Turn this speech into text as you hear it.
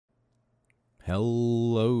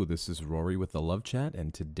Hello, this is Rory with the Love Chat,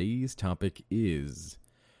 and today's topic is,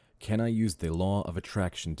 can I use the law of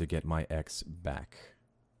attraction to get my ex back?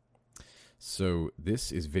 So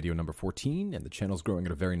this is video number 14, and the channel's growing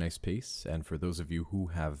at a very nice pace, and for those of you who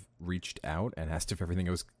have reached out and asked if everything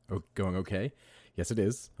was going okay, yes it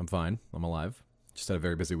is, I'm fine, I'm alive, just had a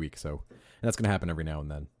very busy week, and that's going to happen every now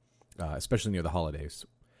and then, especially near the holidays.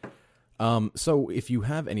 So if you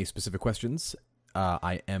have any specific questions,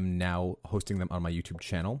 I am now hosting them on my YouTube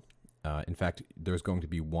channel. In fact, there's going to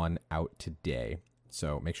be one out today.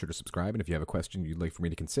 So make sure to subscribe. And if you have a question you'd like for me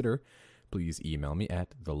to consider, please email me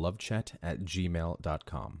at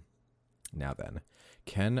thelovechat@gmail.com. Now then,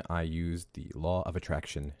 can I use the law of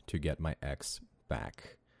attraction to get my ex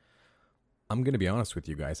back? I'm going to be honest with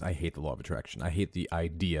you guys. I hate the law of attraction. I hate the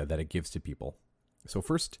idea that it gives to people. So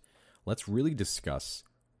first, let's really discuss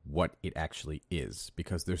what it actually is,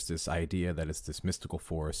 because there's this idea that it's this mystical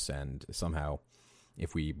force, and somehow,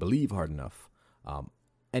 if we believe hard enough,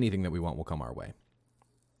 anything that we want will come our way.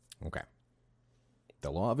 Okay.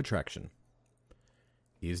 The law of attraction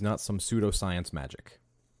is not some pseudoscience magic.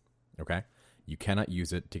 Okay? You cannot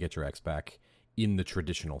use it to get your ex back in the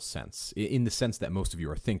traditional sense, in the sense that most of you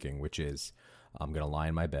are thinking, which is, I'm going to lie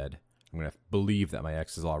in my bed, I'm going to believe that my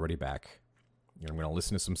ex is already back, I'm going to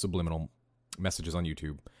listen to some subliminal messages on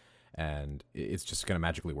YouTube, and it's just going to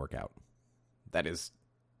magically work out. That is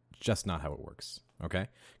just not how it works, okay?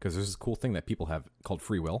 Because there's this cool thing that people have called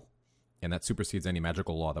free will, and that supersedes any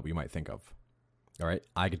magical law that we might think of. All right?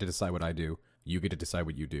 I get to decide what I do. You get to decide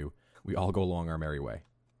what you do. We all go along our merry way.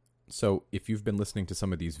 So if you've been listening to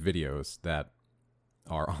some of these videos that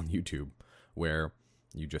are on YouTube, where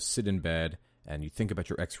you just sit in bed and you think about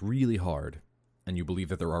your ex really hard, and you believe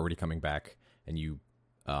that they're already coming back, and you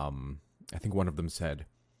I think one of them said,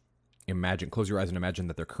 close your eyes and imagine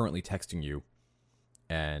that they're currently texting you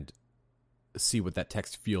and see what that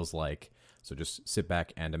text feels like. So just sit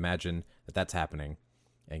back and imagine that that's happening,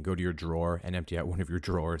 and go to your drawer and empty out one of your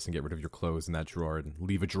drawers and get rid of your clothes in that drawer and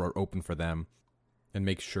leave a drawer open for them, and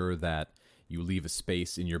make sure that you leave a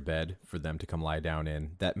space in your bed for them to come lie down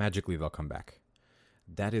in, that magically they'll come back.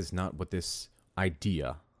 That is not what this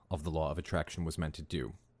idea of the law of attraction was meant to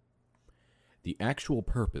do. The actual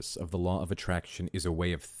purpose of the law of attraction is a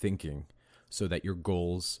way of thinking so that your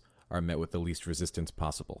goals are met with the least resistance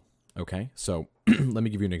possible. Okay? So, let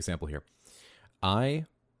me give you an example here. I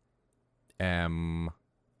am,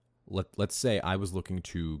 let's say I was looking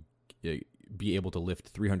to be able to lift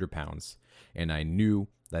 300 pounds, and I knew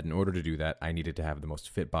that in order to do that, I needed to have the most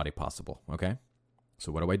fit body possible. Okay?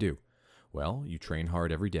 So what do? Well, you train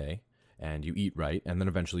hard every day, and you eat right, and then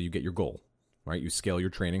eventually you get your goal. Right? You scale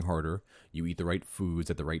your training harder, you eat the right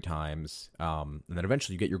foods at the right times, and then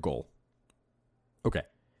eventually you get your goal. Okay,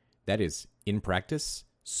 that is, in practice,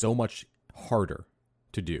 so much harder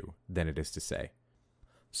to do than it is to say.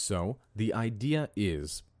 So, the idea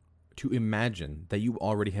is to imagine that you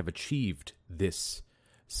already have achieved this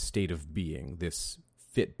state of being, this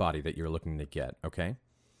fit body that you're looking to get, okay?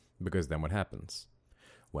 Because then what happens?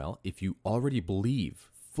 Well, if you already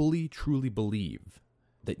believe, fully, truly believe,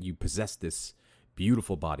 that you possess this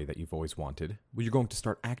beautiful body that you've always wanted, well, you're going to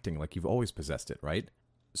start acting like you've always possessed it, right?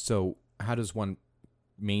 So how does one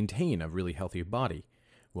maintain a really healthy body?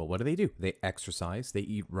 Well, what do? They exercise, they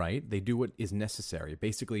eat right, they do what is necessary.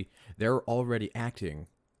 Basically, they're already acting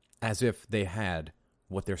as if they had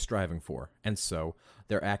what they're striving for. And so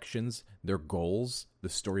their actions, their goals, the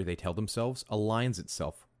story they tell themselves aligns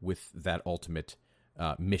itself with that ultimate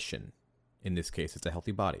mission. In this case, it's a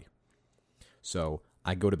healthy body. So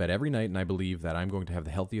I go to bed every night and I believe that I'm going to have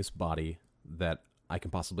the healthiest body that I can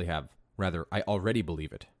possibly have. Rather, I already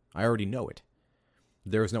believe it. I already know it.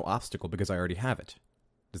 There is no obstacle because I already have it.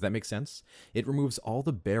 Does that make sense? It removes all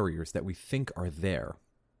the barriers that we think are there.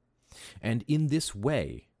 And in this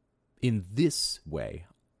way, I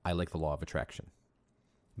like the law of attraction.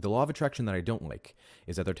 The law of attraction that I don't like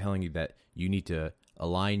is that they're telling you that you need to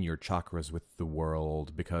align your chakras with the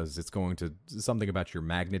world because it's going to something about your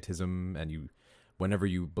magnetism, and whenever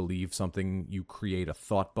you believe something, you create a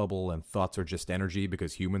thought bubble, and thoughts are just energy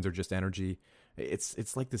because humans are just energy.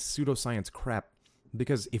 It's like this pseudoscience crap,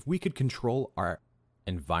 because if we could control our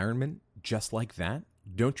environment just like that,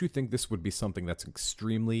 don't you think this would be something that's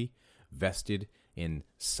extremely vested in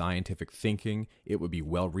scientific thinking? It would be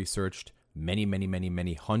well researched.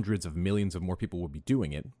 Many hundreds of millions of more people would be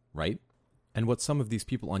doing it, right? And what some of these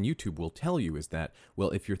people on YouTube will tell you is that, well,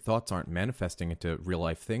 if your thoughts aren't manifesting into real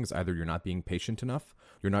life things, either you're not being patient enough,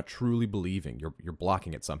 you're not truly believing, you're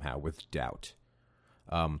blocking it somehow with doubt.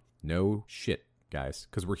 No shit, guys,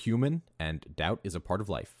 because we're human and doubt is a part of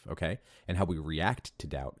life, okay? And how we react to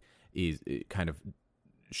doubt it kind of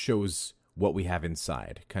shows what we have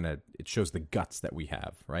inside. It shows the guts that we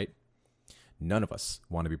have, right? None of us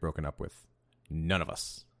want to be broken up with. None of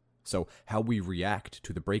us. So how we react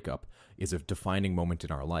to the breakup is a defining moment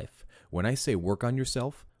in our life. When I say work on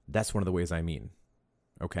yourself, that's one of the ways I mean.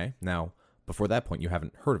 Okay? Now, before that point, you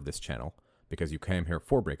haven't heard of this channel because you came here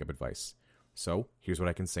for breakup advice. So here's what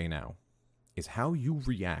I can say now, is how you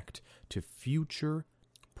react to future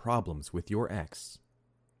problems with your ex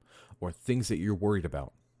or things that you're worried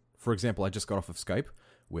about. For example, I just got off of Skype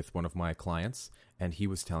with one of my clients, and he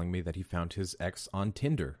was telling me that he found his ex on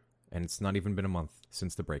Tinder, and it's not even been a month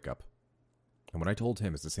since the breakup. And what I told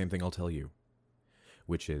him is the same thing I'll tell you,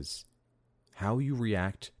 which is how you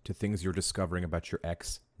react to things you're discovering about your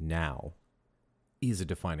ex now is a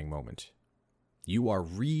defining moment. You are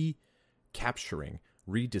recapturing,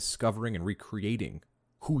 rediscovering, and recreating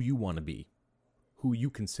who you want to be, who you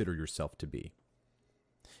consider yourself to be.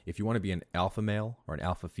 If you want to be an alpha male or an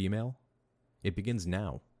alpha female, it begins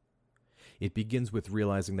now. It begins with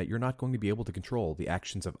realizing that you're not going to be able to control the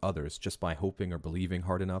actions of others just by hoping or believing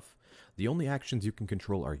hard enough. The only actions you can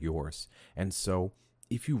control are yours. And so,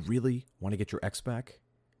 if you really want to get your ex back,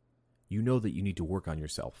 you know that you need to work on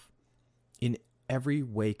yourself in every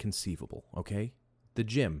way conceivable, okay? The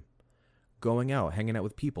gym, going out, hanging out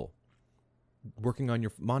with people, working on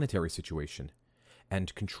your monetary situation,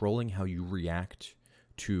 and controlling how you react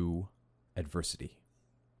to adversity.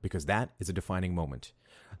 Because that is a defining moment.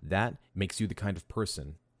 That makes you the kind of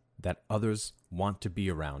person that others want to be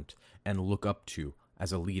around and look up to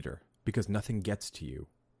as a leader, because nothing gets to you.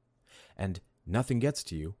 And nothing gets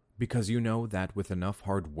to you because you know that with enough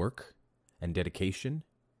hard work and dedication,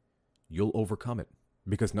 you'll overcome it,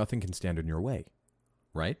 because nothing can stand in your way,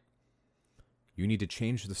 right? You need to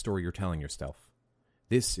change the story you're telling yourself.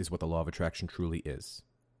 This is what the law of attraction truly is.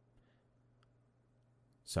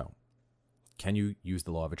 So, can you use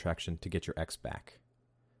the law of attraction to get your ex back?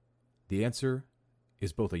 The answer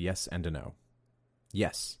is both a yes and a no.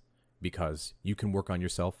 Yes, because you can work on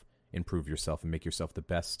yourself, improve yourself, and make yourself the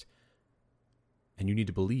best. And you need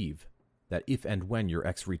to believe that if and when your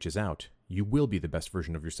ex reaches out, you will be the best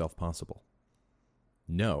version of yourself possible.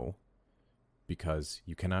 No, because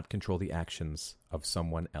you cannot control the actions of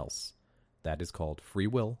someone else. That is called free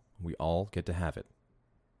will. We all get to have it.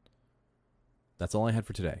 That's all I had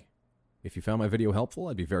for today. If you found my video helpful,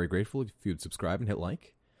 I'd be very grateful if you'd subscribe and hit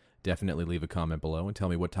like. Definitely leave a comment below and tell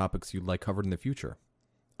me what topics you'd like covered in the future.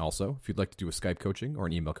 Also, if you'd like to do a Skype coaching or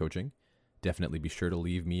an email coaching, definitely be sure to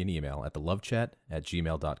leave me an email at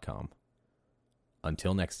thelovechat@gmail.com.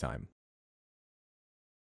 Until next time.